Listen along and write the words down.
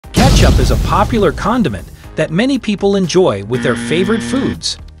Ketchup is a popular condiment that many people enjoy with their favorite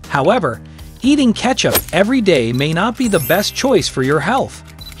foods. However, eating ketchup every day may not be the best choice for your health.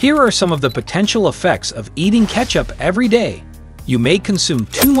 Here are some of the potential effects of eating ketchup every day. You may consume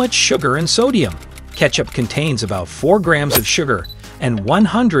too much sugar and sodium. Ketchup contains about 4 grams of sugar and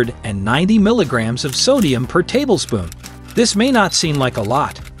 190 milligrams of sodium per tablespoon. This may not seem like a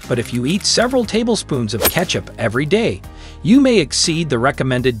lot, but if you eat several tablespoons of ketchup every day, you may exceed the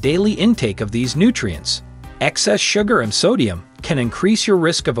recommended daily intake of these nutrients. Excess sugar and sodium can increase your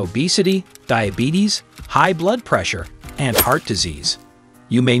risk of obesity, diabetes, high blood pressure, and heart disease.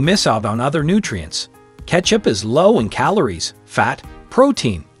 You may miss out on other nutrients. Ketchup is low in calories, fat,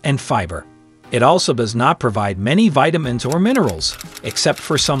 protein, and fiber. It also does not provide many vitamins or minerals, except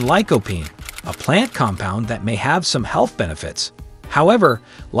for some lycopene, a plant compound that may have some health benefits. However,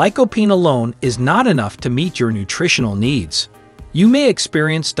 lycopene alone is not enough to meet your nutritional needs. You may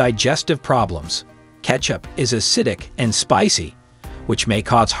experience digestive problems. Ketchup is acidic and spicy, which may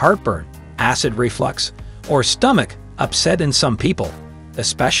cause heartburn, acid reflux, or stomach upset in some people,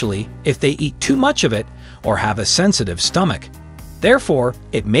 especially if they eat too much of it or have a sensitive stomach. Therefore,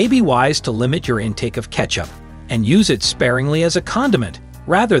 it may be wise to limit your intake of ketchup and use it sparingly as a condiment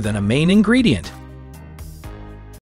rather than a main ingredient.